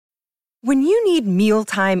When you need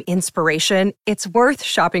mealtime inspiration, it's worth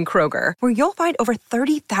shopping Kroger, where you'll find over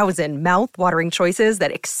 30,000 mouth-watering choices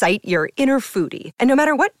that excite your inner foodie. And no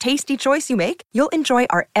matter what tasty choice you make, you'll enjoy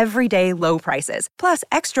our everyday low prices, plus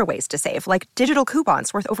extra ways to save, like digital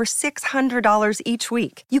coupons worth over $600 each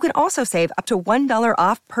week. You can also save up to $1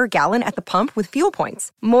 off per gallon at the pump with fuel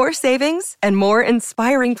points. More savings and more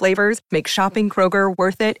inspiring flavors make shopping Kroger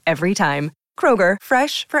worth it every time. Kroger,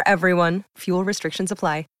 fresh for everyone. Fuel restrictions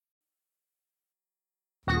apply.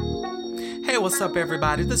 Hey, what's up,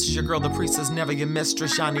 everybody? This is your girl, the priestess, never your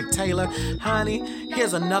mistress, Yannick Taylor. Honey,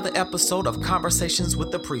 here's another episode of Conversations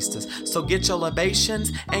with the Priestess. So get your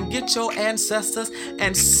libations and get your ancestors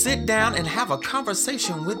and sit down and have a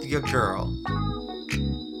conversation with your girl.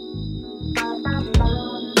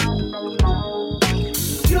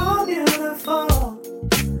 You're beautiful.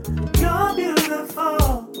 You're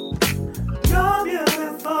beautiful. You're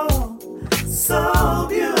beautiful. So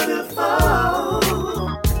beautiful.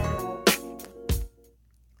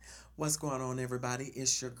 What's going on, everybody?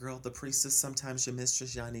 It's your girl, the priestess, sometimes your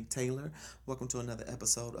mistress, Yannick Taylor. Welcome to another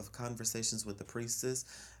episode of Conversations with the Priestess.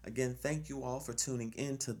 Again, thank you all for tuning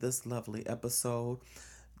in to this lovely episode.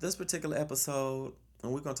 This particular episode,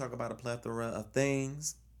 and we're going to talk about a plethora of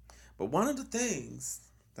things. But one of the things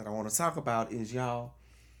that I want to talk about is, y'all,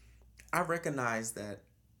 I recognize that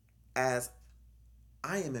as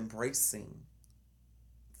I am embracing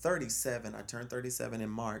 37, I turned 37 in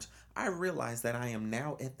March, I realize that I am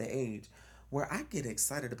now at the age where I get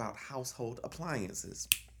excited about household appliances.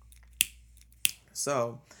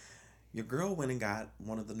 So, your girl went and got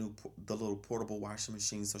one of the little portable washing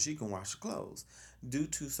machines so she can wash her clothes. Due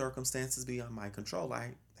to circumstances beyond my control,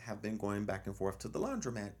 I have been going back and forth to the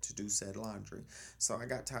laundromat to do said laundry. So I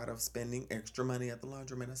got tired of spending extra money at the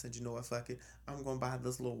laundromat. I said, you know what, fuck it. I'm going to buy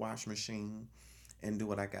this little wash machine and do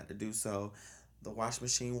what I got to do. So the wash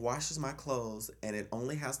machine washes my clothes, and it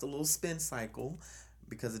only has the little spin cycle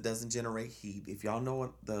because it doesn't generate heat. If y'all know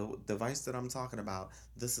what the device that I'm talking about,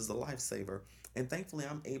 this is a lifesaver. And thankfully,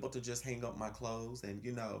 I'm able to just hang up my clothes and,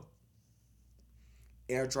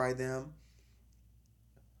 air dry them.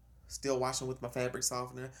 Still washing with my fabric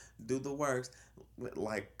softener, do the works.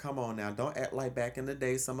 Like, come on now. Don't act like back in the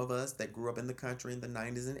day, some of us that grew up in the country in the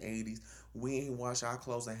 90s and 80s, we ain't wash our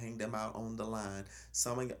clothes and hang them out on the line.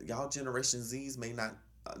 Some of y'all Generation Zs may not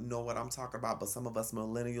know what I'm talking about, but some of us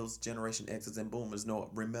millennials, Generation X's, and boomers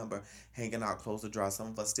remember hanging out clothes to dry. Some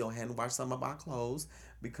of us still hand wash some of our clothes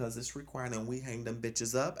because it's required, and we hang them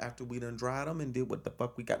bitches up after we done dried them and did what the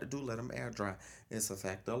fuck we got to do, let them air dry. It's a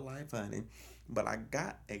fact of life, honey. But I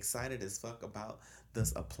got excited as fuck about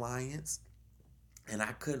this appliance, and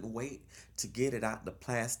I couldn't wait to get it out the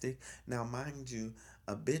plastic. Now, mind you,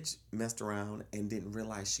 a bitch messed around and didn't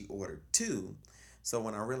realize she ordered two. So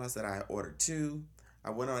when I realized that I ordered two,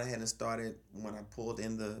 I went on ahead and started, when I pulled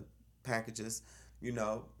in the packages,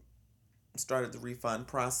 started the refund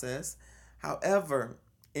process. However,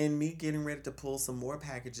 in me getting ready to pull some more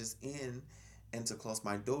packages in and to close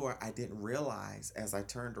my door, I didn't realize as I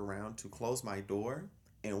turned around to close my door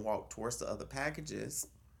and walk towards the other packages,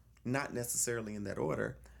 not necessarily in that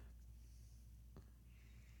order,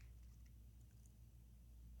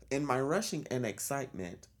 in my rushing and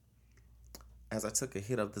excitement, as I took a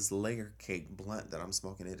hit of this layer cake blunt that I'm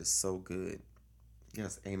smoking, it is so good.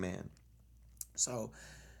 Yes, amen. So,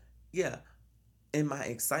 yeah, in my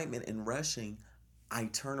excitement and rushing, I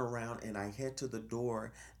turn around and I head to the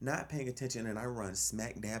door, not paying attention, and I run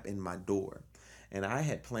smack dab in my door. And I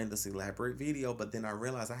had planned this elaborate video, but then I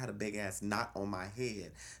realized I had a big ass knot on my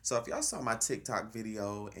head. So if y'all saw my TikTok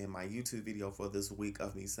video and my YouTube video for this week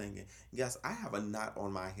of me singing, yes, I have a knot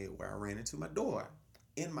on my head where I ran into my door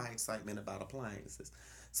in my excitement about appliances.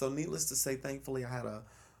 So needless to say, thankfully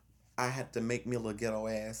I had to make me a little ghetto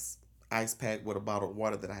ass ice pack with a bottle of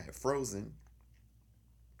water that I had frozen.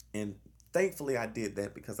 And thankfully I did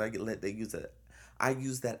that because I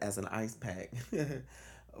use that as an ice pack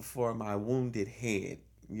for my wounded head.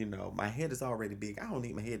 My head is already big. I don't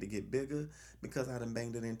need my head to get bigger because I done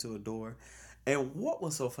banged it into a door. And what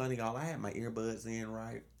was so funny, y'all, I had my earbuds in,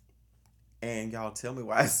 right? And y'all tell me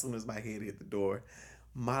why as soon as my head hit the door,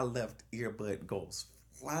 my left earbud goes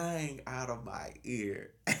flying out of my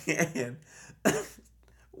ear. And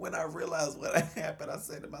when I realized what happened, I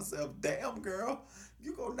said to myself, damn, girl,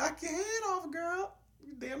 you gonna knock your head off, girl.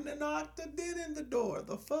 You damn near knocked a dent in the door.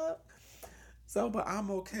 The fuck? So, but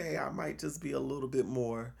I'm okay. I might just be a little bit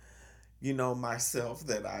more, myself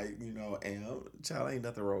that I, am. Child, ain't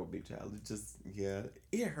nothing wrong with me, child. It just, yeah,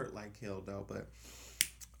 it hurt like hell, though. But,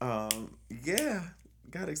 yeah,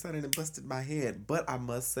 got excited and busted my head. But I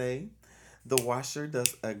must say The washer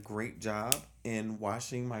does a great job in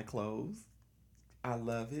washing my clothes. I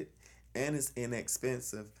love it, and it's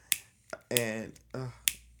inexpensive. And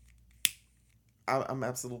I'm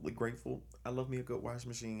absolutely grateful. I love me a good wash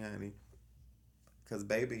machine, honey. Cause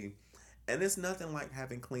baby, and it's nothing like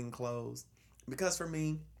having clean clothes. Because for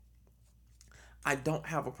me, I don't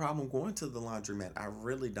have a problem going to the laundromat. I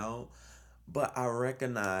really don't. But I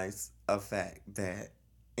recognize a fact that,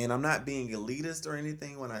 and I'm not being elitist or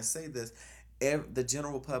anything when I say this, the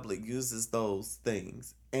general public uses those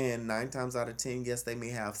things. And 9 times out of 10, yes, they may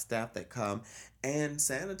have staff that come and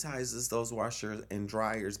sanitizes those washers and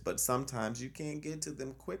dryers, but sometimes you can't get to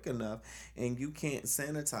them quick enough and you can't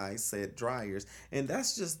sanitize said dryers. And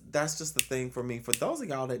that's just the thing for me. For those of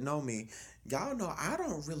y'all that know me, y'all know I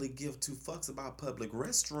don't really give two fucks about public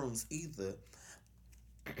restrooms either.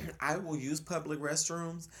 I will use public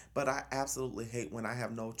restrooms, but I absolutely hate when I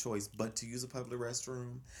have no choice but to use a public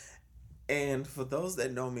restroom. And for those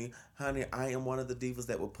that know me, honey, I am one of the divas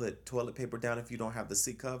that will put toilet paper down if you don't have the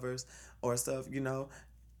seat covers or stuff, you know.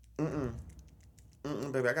 Mm-mm,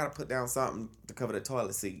 baby, I gotta put down something to cover the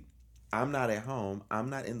toilet seat. I'm not at home. I'm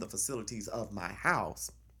not in the facilities of my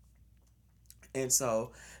house. And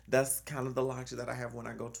so that's kind of the luxury that I have when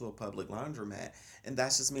I go to a public laundromat. And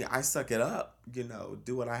that's just me. I suck it up,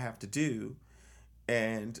 do what I have to do.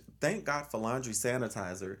 And thank God for laundry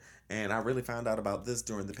sanitizer. And I really found out about this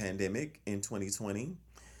during the pandemic in 2020.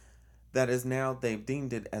 That is now they've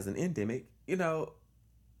deemed it as an endemic.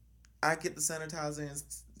 I get the sanitizer and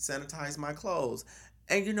sanitize my clothes.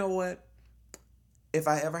 And you know what? If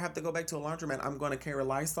I ever have to go back to a laundromat, I'm going to carry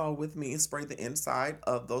Lysol with me and spray the inside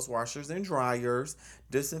of those washers and dryers,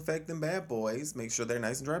 disinfect them bad boys, make sure they're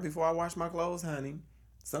nice and dry before I wash my clothes, honey.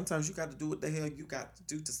 Sometimes you got to do what the hell you got to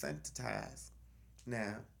do to sanitize.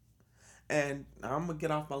 Now, and I'm going to get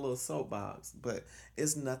off my little soapbox, but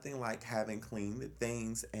it's nothing like having clean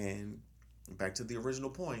things. And back to the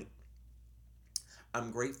original point,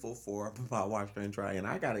 I'm grateful for my washer and dryer, and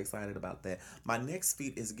I got excited about that. My next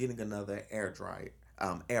feat is getting another air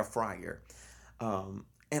fryer.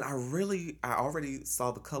 And I already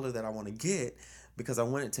saw the color that I want to get because I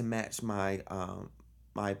wanted to match my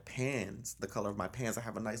pans, the color of my pans. I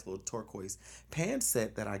have a nice little turquoise pan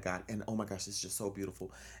set that I got, and oh my gosh, it's just so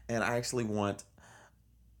beautiful. And I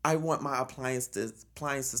want my appliances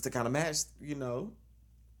to kind of match,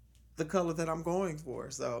 the color that I'm going for.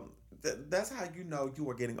 So that's how you know you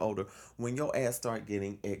are getting older, when your ass start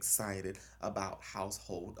getting excited about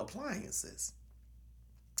household appliances.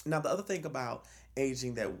 Now, the other thing about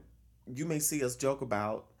aging that you may see us joke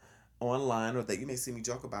about online, or that you may see me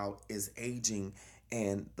joke about, is aging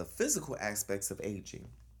and the physical aspects of aging.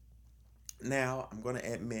 Now, I'm going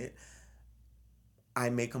to admit, I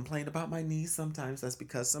may complain about my knees sometimes. That's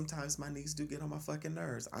because sometimes my knees do get on my fucking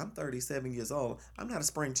nerves. I'm 37 years old. I'm not a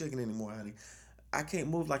spring chicken anymore, honey. I can't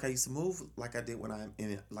move like I used to move, like I did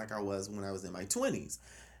like I was when I was in my 20s.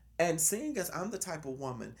 And seeing as I'm the type of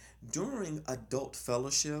woman, during adult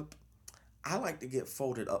fellowship, I like to get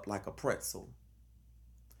folded up like a pretzel.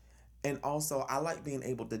 And also, I like being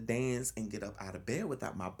able to dance and get up out of bed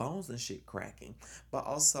without my bones and shit cracking. But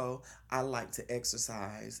also, I like to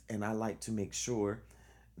exercise, and I like to make sure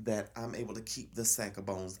that I'm able to keep the sack of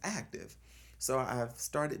bones active. So I've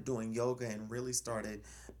started doing yoga and really started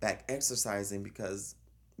back exercising, because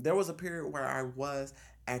there was a period where I was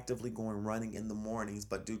actively going running in the mornings,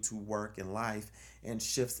 but due to work and life and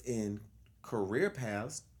shifts in career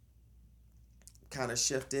paths, kind of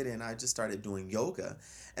shifted, and I just started doing yoga.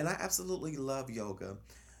 And I absolutely love yoga.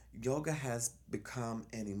 Yoga has become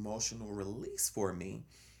an emotional release for me.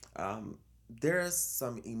 There's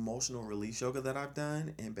some emotional release yoga that I've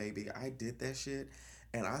done, and baby, I did that shit,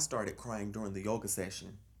 and I started crying during the yoga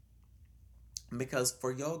session. Because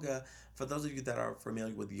for yoga, for those of you that are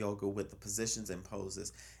familiar with yoga, with the positions and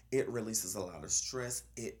poses, it releases a lot of stress.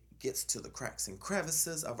 It gets to the cracks and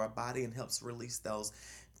crevices of our body and helps release those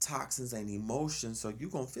toxins and emotions. So you're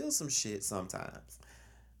going to feel some shit sometimes.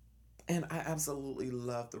 And I absolutely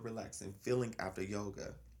love the relaxing feeling after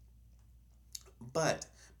yoga. But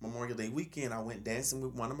Memorial Day weekend, I went dancing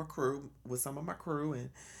with some of my crew,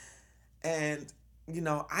 and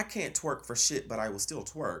I can't twerk for shit, but I will still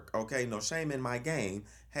twerk. Okay, no shame in my game.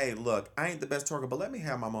 Hey, look, I ain't the best twerker, but let me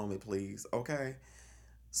have my moment, please. Okay.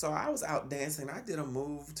 So I was out dancing. I did a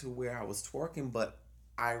move to where I was twerking, but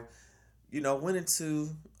I went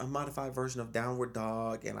into a modified version of downward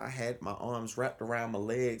dog, and I had my arms wrapped around my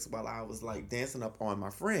legs while I was like dancing up on my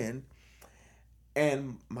friend.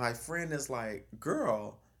 And my friend is like,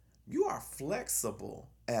 "Girl, you are flexible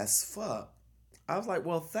as fuck." I was like,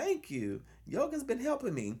 "Well, thank you. Yoga's been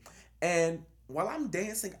helping me." And while I'm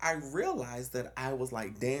dancing, I realized that I was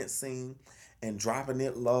like dancing and dropping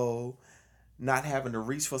it low, not having to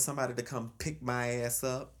reach for somebody to come pick my ass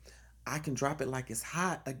up. I can drop it like it's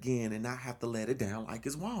hot again and not have to let it down like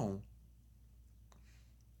it's warm.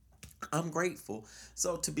 I'm grateful.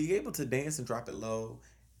 So to be able to dance and drop it low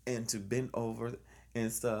and to bend over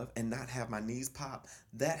and stuff and not have my knees pop,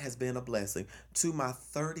 that has been a blessing. To my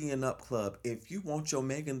 30 and up club, if you want your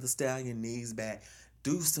Megan the Stallion knees back,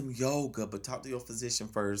 do some yoga, but talk to your physician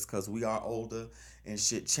first because we are older and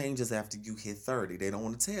shit changes after you hit 30. They don't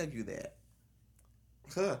want to tell you that.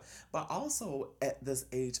 Huh. But also at this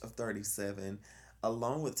age of 37,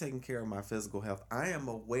 along with taking care of my physical health, I am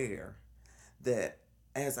aware that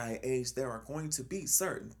as I age, there are going to be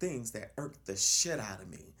certain things that irk the shit out of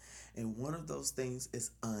me. And one of those things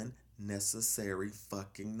is unnecessary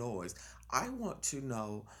fucking noise. I want to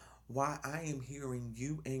know why I am hearing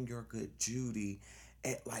you and your good Judy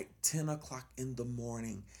at like 10 o'clock in the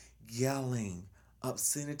morning yelling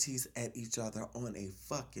obscenities at each other on a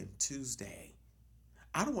fucking Tuesday.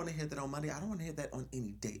 I don't want to hear that on Monday. I don't want to hear that on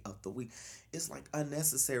any day of the week. It's like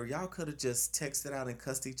unnecessary. Y'all could have just texted out and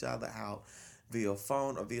cussed each other out via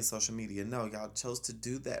phone or via social media. No, y'all chose to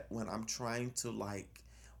do that when I'm trying to like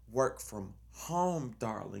work from home,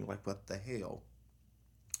 darling. Like, what the hell?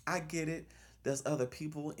 I get it. There's other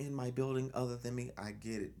people in my building other than me. I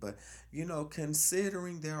get it. But,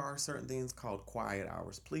 considering there are certain things called quiet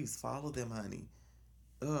hours, please follow them, honey.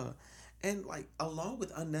 Uh, and like, along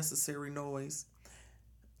with unnecessary noise,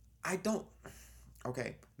 I don't.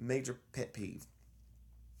 Okay, major pet peeve.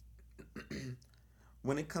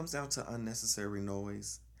 When it comes down to unnecessary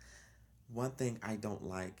noise, one thing I don't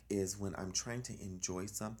like is when I'm trying to enjoy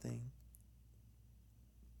something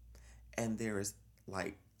and there is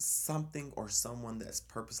like something or someone that's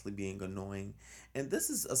purposely being annoying. And this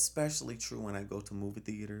is especially true when I go to movie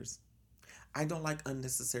theaters. I don't like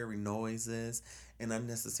unnecessary noises and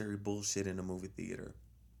unnecessary bullshit in a movie theater.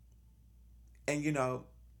 And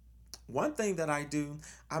one thing that I do,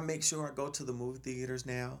 I make sure I go to the movie theaters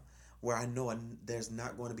now where I know there's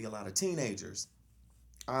not going to be a lot of teenagers.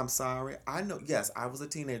 I'm sorry. I know, yes, I was a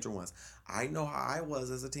teenager once. I know how I was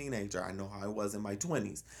as a teenager. I know how I was in my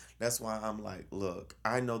 20s. That's why I'm like, look,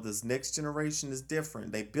 I know this next generation is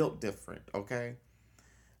different. They built different, okay?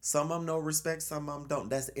 Some of them know respect, some of them don't.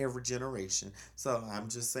 That's every generation. So I'm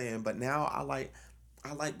just saying, but now I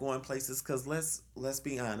like going places because let's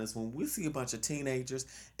be honest. When we see a bunch of teenagers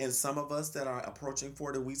and some of us that are approaching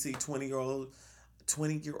 40, we see 20-year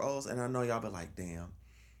olds, and I know y'all be like, damn,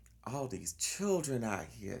 all these children out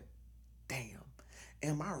here, damn.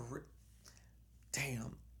 Am I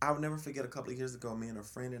damn. I'll never forget a couple of years ago, me and a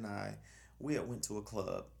friend and I, we had went to a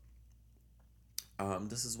club.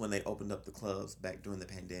 This is when they opened up the clubs back during the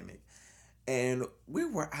pandemic. And we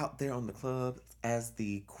were out there on the club as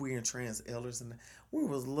the queer and trans elders, and we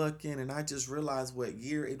was looking, and I just realized what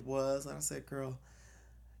year it was. And I said, girl,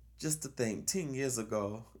 just to think, 10 years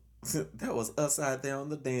ago, that was us out there on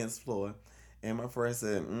the dance floor. And my friend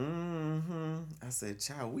said, mm-hmm. I said,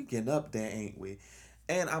 child, we getting up there, ain't we?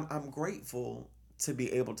 And I'm grateful to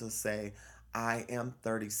be able to say I am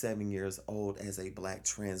 37 years old as a black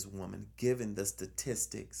trans woman, given the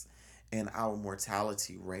statistics and our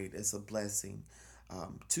mortality rate. It's a blessing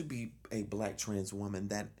to be a black trans woman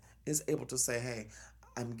that is able to say, hey,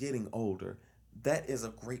 I'm getting older. That is a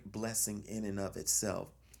great blessing in and of itself,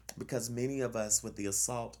 because many of us, with the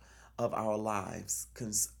assault of our lives,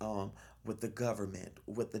 with the government,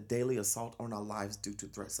 with the daily assault on our lives due to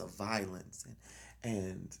threats of violence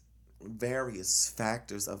and various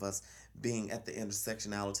factors of us being at the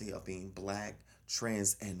intersectionality of being black,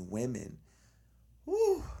 trans, and women.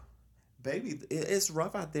 Whew, baby, it's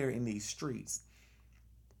rough out there in these streets.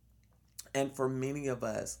 And for many of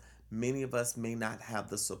us may not have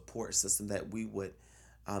the support system that we would,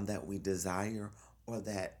 that we desire or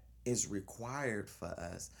that is required for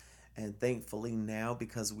us. And thankfully now,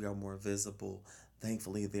 because we are more visible,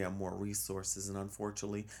 thankfully there are more resources. And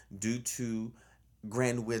unfortunately, due to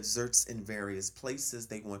grand wizards in various places,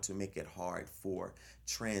 they want to make it hard for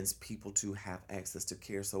trans people to have access to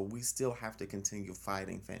care. So we still have to continue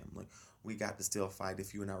fighting, family. We got to still fight.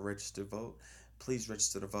 If you're not registered to vote, please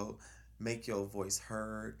register to vote. Make your voice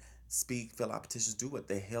heard. Speak, fill out petitions, do what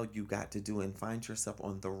the hell you got to do, and find yourself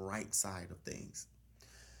on the right side of things.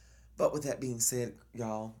 But with that being said,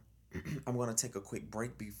 y'all, I'm going to take a quick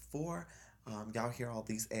break before y'all hear all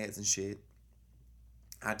these ads and shit.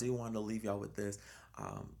 I do want to leave y'all with this.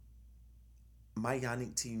 My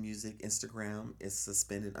Yannick T Music Instagram is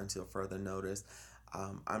suspended until further notice.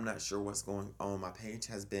 I'm not sure what's going on. My page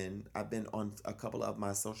I've been on a couple of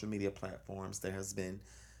my social media platforms. There has been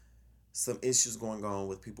some issues going on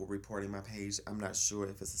with people reporting my page. I'm not sure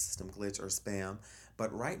if it's a system glitch or spam.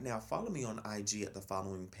 But right now, follow me on IG at the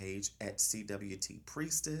following page at CWT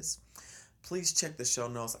Priestess. Please check the show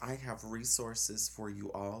notes. I have resources for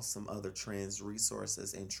you all, some other trans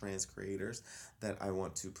resources and trans creators that I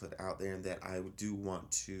want to put out there and that I do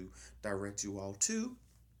want to direct you all to.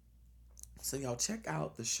 So y'all check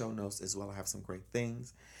out the show notes as well. I have some great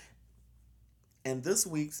things. And this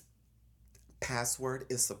week's password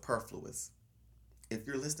is superfluous. If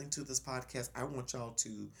you're listening to this podcast, I want y'all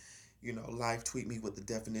to, live tweet me with the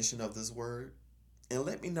definition of this word and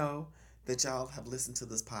let me know that y'all have listened to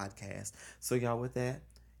this podcast. So y'all, with that,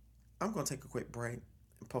 I'm going to take a quick break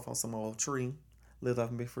and puff on some old tree. Live, love,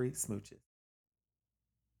 and be free. Smooches.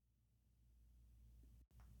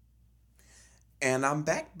 And I'm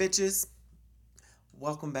back, bitches.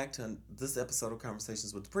 Welcome back to this episode of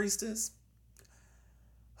Conversations with the Priestess.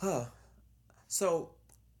 So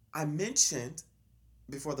I mentioned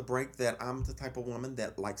before the break that I'm the type of woman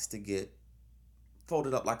that likes to get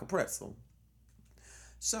folded up like a pretzel.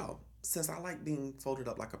 So since I like being folded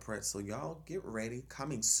up like a pretzel, y'all get ready.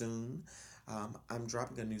 Coming soon, I'm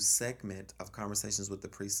dropping a new segment of Conversations with the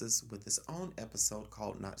Priestess with its own episode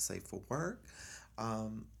called Not Safe for Work.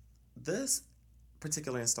 This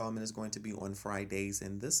particular installment is going to be on Fridays,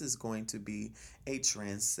 and this is going to be a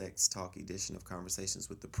trans sex talk edition of Conversations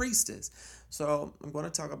with the Priestess. So I'm going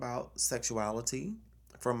to talk about sexuality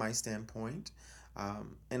from my standpoint,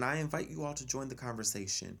 and I invite you all to join the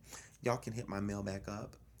conversation. Y'all can hit my mail back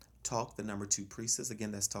up, talk2priestess.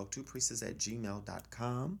 Again, that's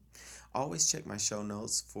talk2priestess@gmail.com. Always check my show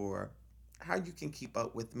notes for how you can keep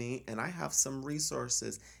up with me, and I have some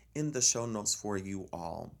resources in the show notes for you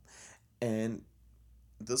all. And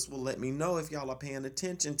this will let me know if y'all are paying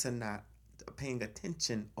attention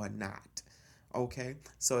or not. Okay?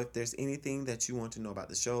 So if there's anything that you want to know about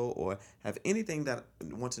the show or have anything that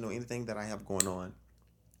want to know anything that I have going on,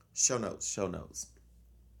 show notes.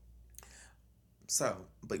 So,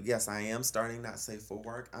 but yes, I am starting Not Safe for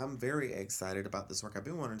Work. I'm very excited about this work. I've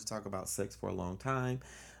been wanting to talk about sex for a long time,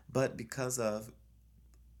 but because of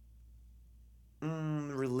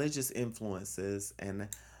religious influences and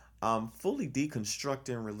fully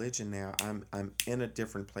deconstructing religion now, I'm in a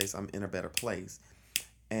different place. I'm in a better place.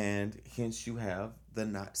 And hence you have the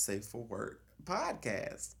Not Safe for Work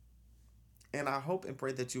podcast. And I hope and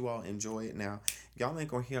pray that you all enjoy it. Now, y'all ain't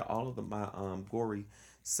gonna hear all of my gory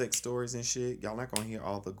sex stories and shit. Y'all not gonna hear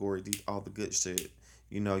all the all the good shit.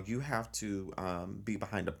 You have to be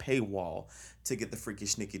behind a paywall to get the freaky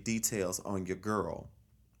sneaky details on your girl.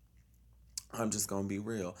 I'm just gonna be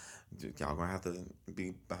real. Y'all gonna have to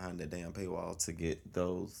be behind the damn paywall to get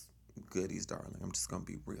those goodies, darling. I'm just gonna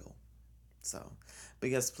be real. So, but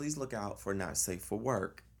yes, please look out for Not Safe for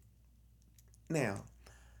Work. Now,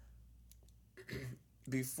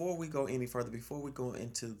 before we go any further, before we go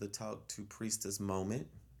into the Talk to Priestess moment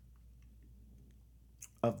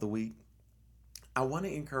of the week, I want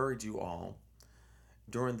to encourage you all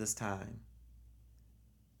during this time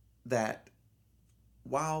that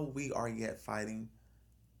while we are yet fighting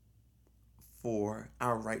for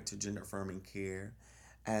our right to gender affirming care,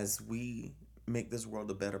 as we make this world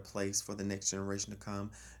a better place for the next generation to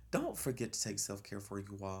come, don't forget to take self-care for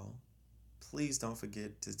you all. Please don't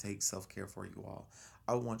forget to take self-care for you all.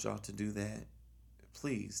 I want y'all to do that.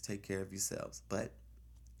 Please take care of yourselves. But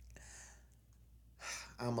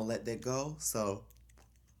I'm going to let that go. So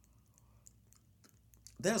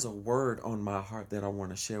there's a word on my heart that I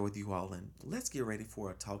want to share with you all. And let's get ready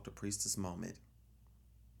for a Talk to Priestess moment.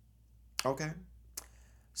 Okay?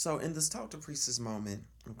 So in this Talk to Priestess moment,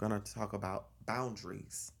 I'm going to talk about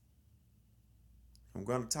boundaries. I'm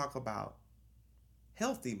going to talk about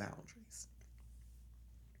healthy boundaries.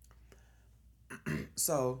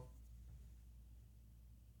 So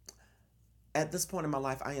at this point in my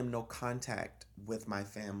life, I am no contact with my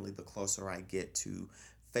family the closer I get to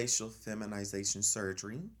facial feminization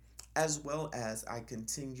surgery, as well as I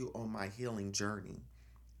continue on my healing journey.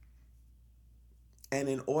 And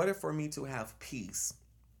in order for me to have peace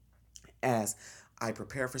as I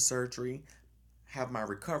prepare for surgery, have my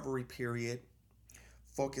recovery period,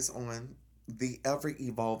 focus on the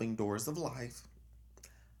ever-evolving doors of life,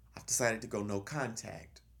 I've decided to go no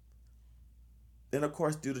contact. Then, of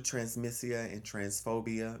course, due to transmisia and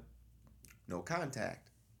transphobia, no contact.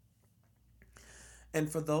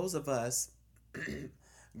 And for those of us,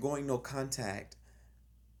 going no contact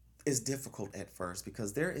is difficult at first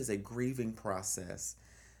because there is a grieving process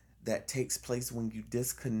that takes place when you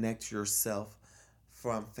disconnect yourself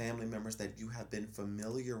from family members that you have been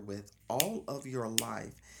familiar with all of your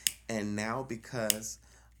life. And now because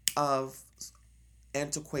of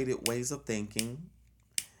antiquated ways of thinking,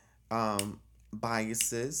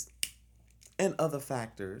 biases, and other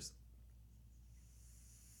factors,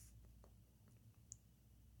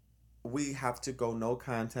 we have to go no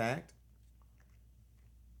contact.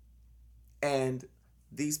 And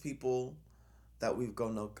these people that we've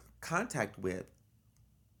gone no contact with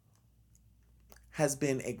has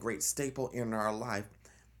been a great staple in our life.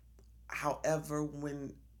 However,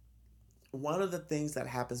 when one of the things that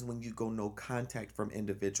happens when you go no contact from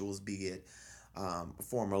individuals, be it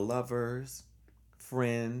former lovers,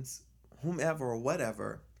 friends, whomever or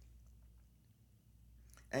whatever,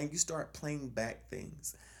 and you start playing back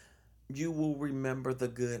things, you will remember the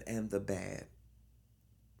good and the bad.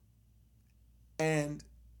 And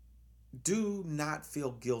do not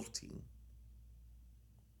feel guilty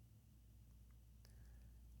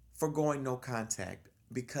for going no contact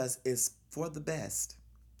because it's for the best,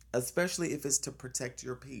 especially if it's to protect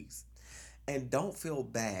your peace. And don't feel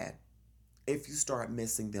bad if you start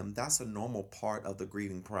missing them. That's a normal part of the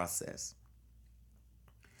grieving process.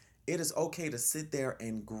 It is okay to sit there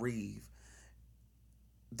and grieve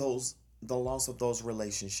the loss of those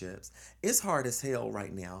relationships. It's hard as hell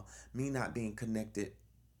right now, me not being connected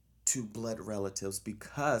to blood relatives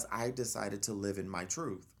because I decided to live in my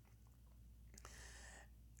truth.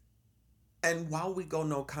 And while we go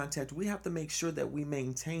no contact, we have to make sure that we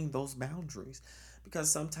maintain those boundaries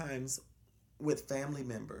because sometimes with family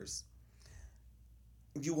members,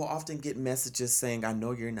 you will often get messages saying, I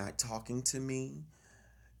know you're not talking to me.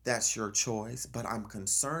 That's your choice, but I'm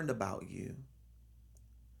concerned about you.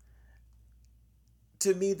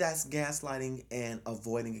 To me, that's gaslighting and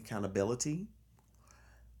avoiding accountability.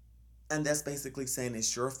 And that's basically saying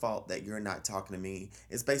it's your fault that you're not talking to me.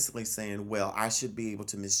 It's basically saying, well, I should be able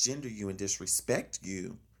to misgender you and disrespect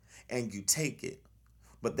you, and you take it.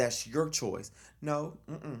 But that's your choice. No,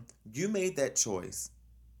 you made that choice.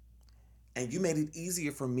 And you made it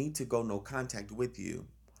easier for me to go no contact with you.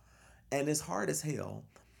 And it's hard as hell.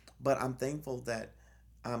 But I'm thankful that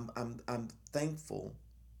I'm thankful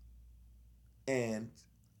and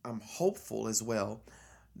I'm hopeful as well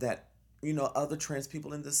that other trans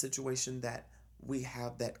people in this situation, that we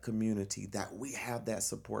have that community, that we have that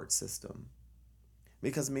support system.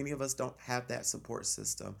 Because many of us don't have that support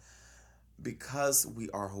system because we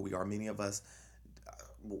are who we are. Many of us,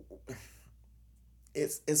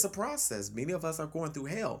 it's a process. Many of us are going through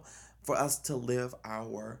hell for us to live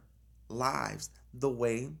our lives the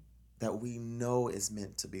way that we know is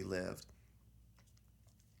meant to be lived.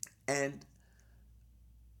 And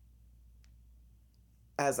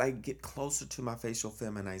as I get closer to my facial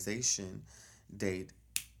feminization date,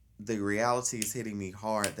 the reality is hitting me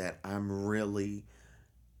hard that I'm really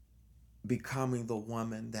becoming the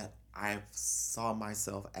woman that I saw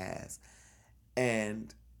myself as.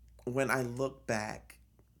 And when I look back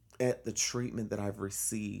at the treatment that I've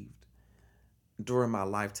received during my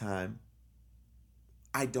lifetime,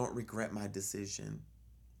 I don't regret my decision.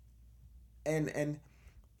 And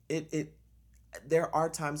it there are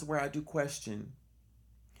times where I do question,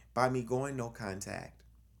 by me going no contact,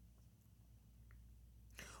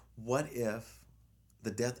 what if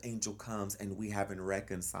the death angel comes and we haven't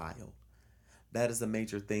reconciled? That is a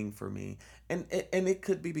major thing for me. And it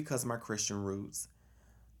could be because of my Christian roots.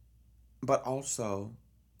 But also,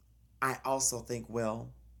 I also think, well,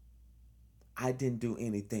 I didn't do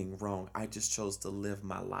anything wrong. I just chose to live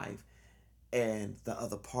my life. And the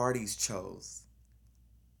other parties chose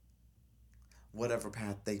whatever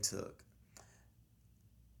path they took.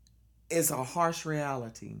 It's a harsh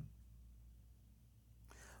reality.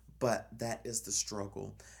 But that is the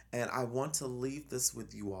struggle. And I want to leave this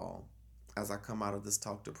with you all as I come out of this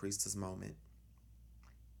Talk to Priestess moment.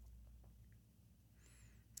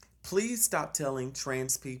 Please stop telling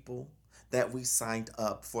trans people that we signed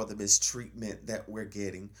up for the mistreatment that we're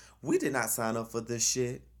getting. We did not sign up for this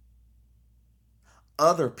shit.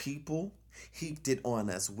 Other people heaped it on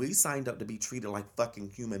us. We signed up to be treated like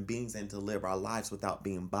fucking human beings and to live our lives without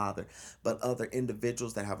being bothered. But other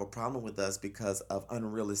individuals that have a problem with us because of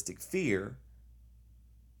unrealistic fear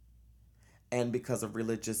and because of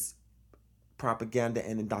religious propaganda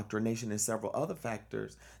and indoctrination and several other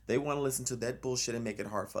factors, they want to listen to that bullshit and make it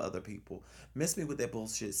hard for other people. Miss me with that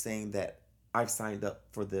bullshit saying that I've signed up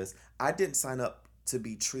for this. I didn't sign up to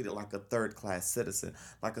be treated like a third-class citizen,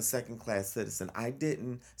 like a second-class citizen. I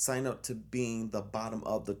didn't sign up to being the bottom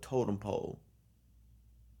of the totem pole.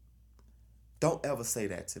 Don't ever say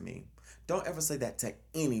that to me. Don't ever say that to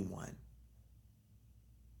anyone.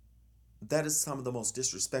 That is some of the most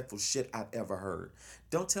disrespectful shit I've ever heard.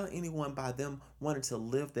 Don't tell anyone by them wanting to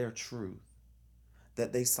live their truth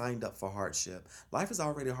that they signed up for hardship. Life is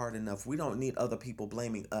already hard enough. We don't need other people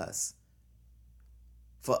blaming us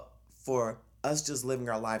for us just living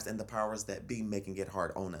our lives and the powers that be making it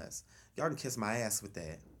hard on us. Y'all can kiss my ass with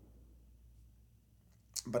that.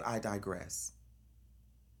 But I digress.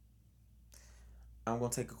 I'm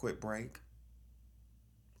going to take a quick break.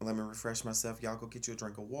 Let me refresh myself. Y'all go get you a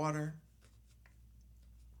drink of water.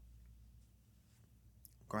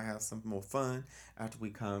 Going to have some more fun after we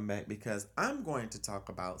come back, because I'm going to talk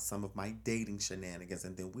about some of my dating shenanigans,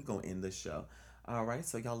 and then we're going to end the show. All right,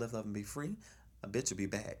 so y'all live, love, and be free. A bitch will be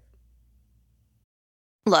back.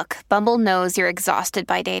 Look, Bumble knows you're exhausted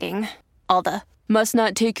by dating. All the must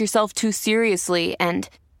not take yourself too seriously and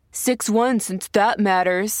 6'1" since that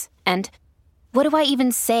matters. And what do I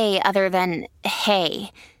even say other than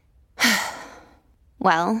hey?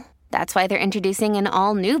 Well, that's why they're introducing an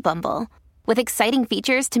all-new Bumble with exciting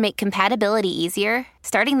features to make compatibility easier,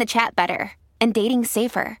 starting the chat better, and dating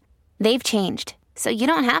safer. They've changed, so you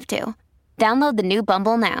don't have to. Download the new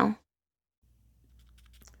Bumble now.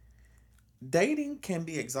 Dating can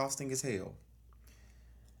be exhausting as hell.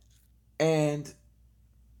 And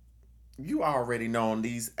you already know on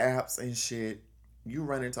these apps and shit, you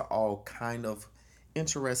run into all kind of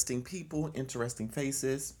interesting people, interesting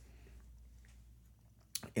faces.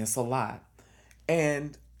 It's a lot.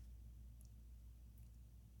 And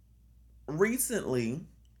recently,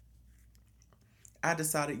 I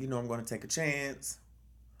decided, I'm going to take a chance,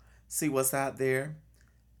 see what's out there.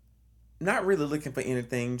 Not really looking for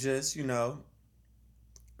anything, just,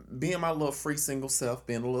 being my little free single self,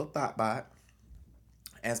 being a little thought bot,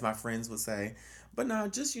 as my friends would say. But now,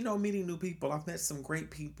 just, meeting new people. I've met some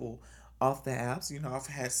great people off the apps. I've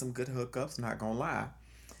had some good hookups, not gonna lie.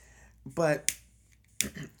 But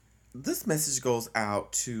this message goes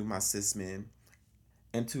out to my cis men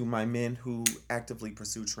and to my men who actively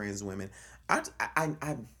pursue trans women. I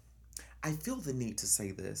feel the need to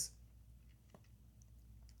say this.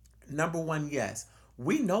 Number one, yes,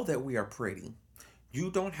 we know that we are pretty. You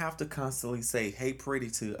don't have to constantly say, hey, pretty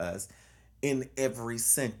to us in every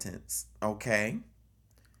sentence, okay?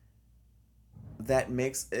 That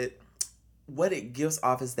makes it, what it gives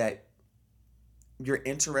off is that you're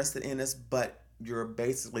interested in us, but you're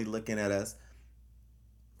basically looking at us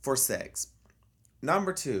for sex.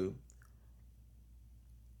 Number two,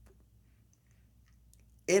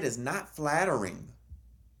 it is not flattering,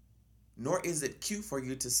 nor is it cute for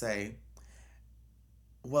you to say,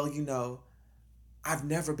 well, I've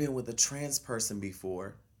never been with a trans person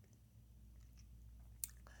before.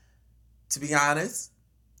 To be honest,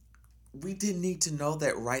 we didn't need to know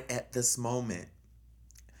that right at this moment.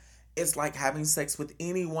 It's like having sex with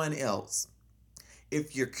anyone else.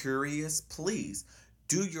 If you're curious, please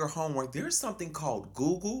do your homework. There's something called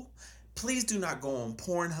Google. Please do not go on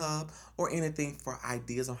Pornhub or anything for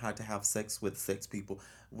ideas on how to have sex people,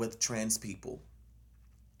 with trans people.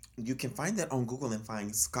 You can find that on Google and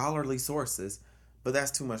find scholarly sources, but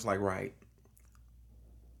that's too much like right.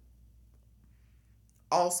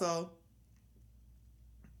 Also,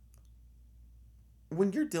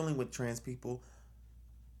 when you're dealing with trans people,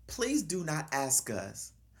 please do not ask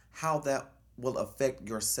us how that will affect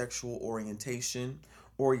your sexual orientation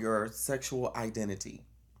or your sexual identity.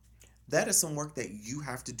 That is some work that you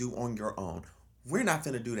have to do on your own. We're not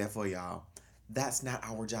going to do that for y'all. That's not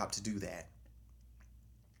our job to do that.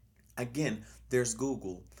 Again, there's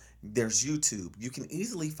Google, there's YouTube. You can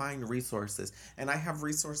easily find resources, and I have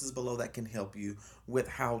resources below that can help you with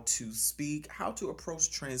how to speak, how to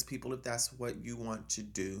approach trans people if that's what you want to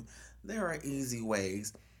do. There are easy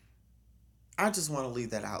ways. I just want to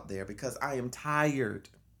leave that out there because I am tired,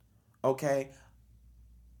 okay?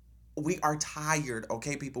 We are tired,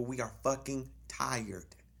 okay, people? We are fucking tired.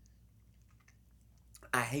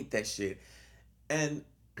 I hate that shit. And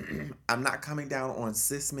I'm not coming down on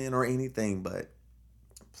cis men or anything, but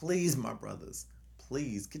please, my brothers,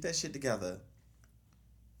 please get that shit together.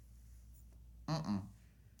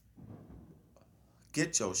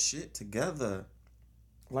 Get your shit together.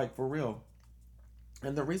 Like, for real.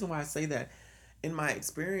 And the reason why I say that, in my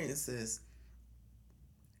experiences,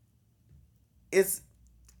 it's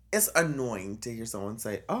annoying to hear someone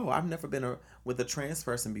say, oh, I've never been with a trans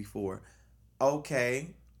person before.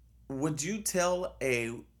 Okay. Would you tell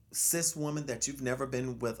a cis woman that you've never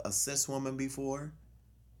been with a cis woman before?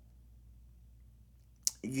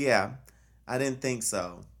 Yeah, I didn't think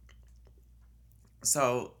so.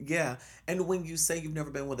 So, yeah. And when you say you've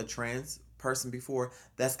never been with a trans person before,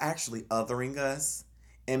 that's actually othering us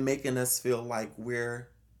and making us feel like we're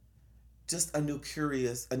just a new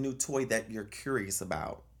toy that you're curious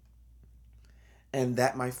about. And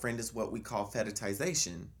that, my friend, is what we call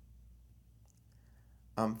fetishization.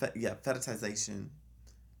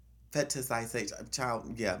 Fetishization.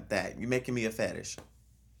 Child, yeah, that. You're making me a fetish.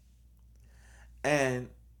 And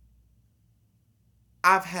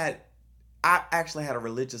I actually had a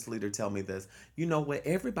religious leader tell me this. You know what?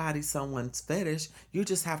 Everybody's someone's fetish. You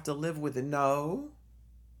just have to live with it. No.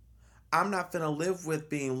 I'm not finna live with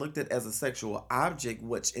being looked at as a sexual object,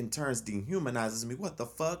 which in turn dehumanizes me. What the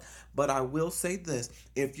fuck? But I will say this.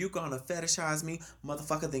 If you're gonna fetishize me,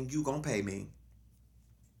 motherfucker, then you gonna pay me.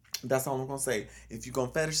 That's all I'm gonna say. If you're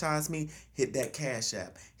gonna fetishize me, hit that Cash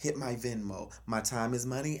App. Hit my Venmo. My time is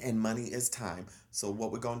money and money is time. So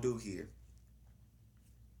what we're gonna do here?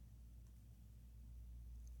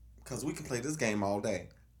 Because we can play this game all day.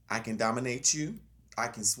 I can dominate you. I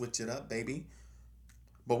can switch it up, baby.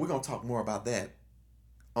 But we're going to talk more about that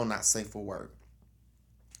on Not Safe for Work.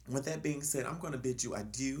 With that being said, I'm going to bid you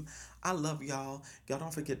adieu. I love y'all. Y'all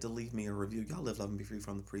don't forget to leave me a review. Y'all live, love, and be free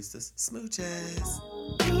from the priestess. Smooches.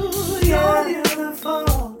 Ooh, you're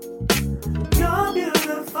beautiful. You're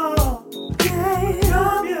beautiful. Yeah,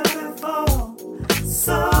 you're beautiful.